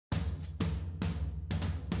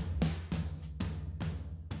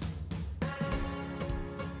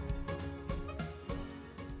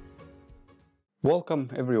Welcome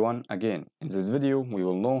everyone again. In this video, we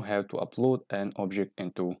will know how to upload an object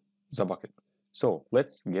into the bucket. So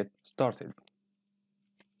let's get started.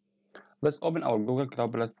 Let's open our Google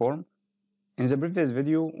Cloud Platform. In the previous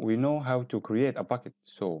video, we know how to create a bucket.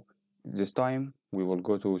 So this time we will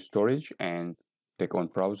go to storage and click on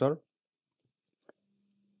browser.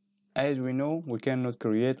 As we know, we cannot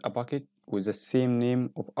create a bucket with the same name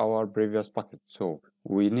of our previous bucket. So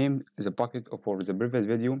we named the bucket for the previous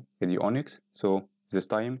video Avionics. So this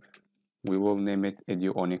time we will name it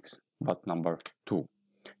Avionics but number 2,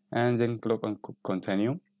 and then click on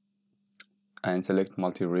continue and select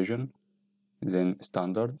multi-region, then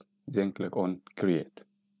standard, then click on create.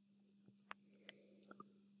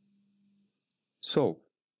 So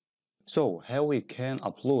how we can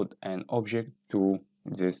upload an object to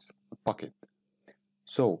this bucket?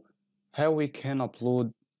 So how we can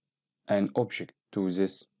upload an object to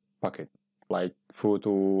this bucket, like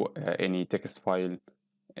photo, any text file.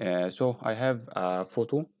 So I have a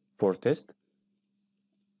photo for test.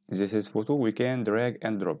 This is photo. We can drag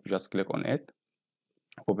and drop. Just click on it,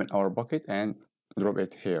 open our bucket and drop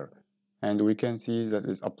it here, and we can see that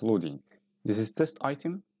is uploading. This is test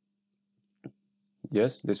item.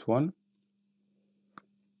 Yes, this one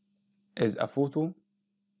is a photo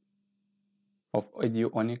of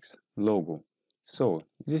Avionics logo. So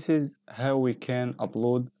this is how we can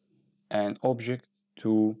upload an object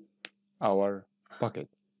to our bucket.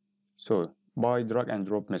 So by drag and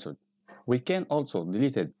drop method. We can also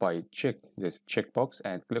delete it by check this checkbox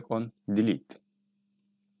and click on delete.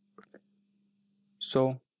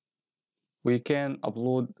 So we can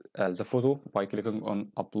upload the photo by clicking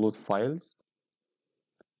on upload files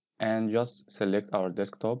and just select our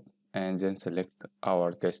desktop and then select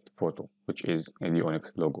our test photo, which is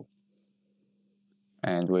Avionics logo,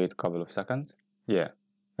 and wait a couple of seconds. Yeah,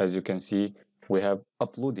 as you can see, we have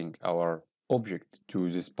uploading our object to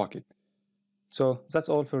this bucket. So that's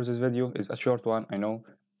all for this video. It's a short one, I know,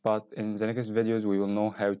 but in the next videos we will know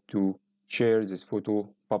how to share this photo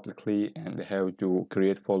publicly and how to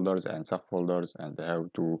create folders and subfolders and how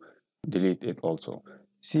to delete it also.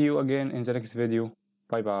 See you again in the next video.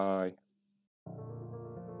 Bye bye.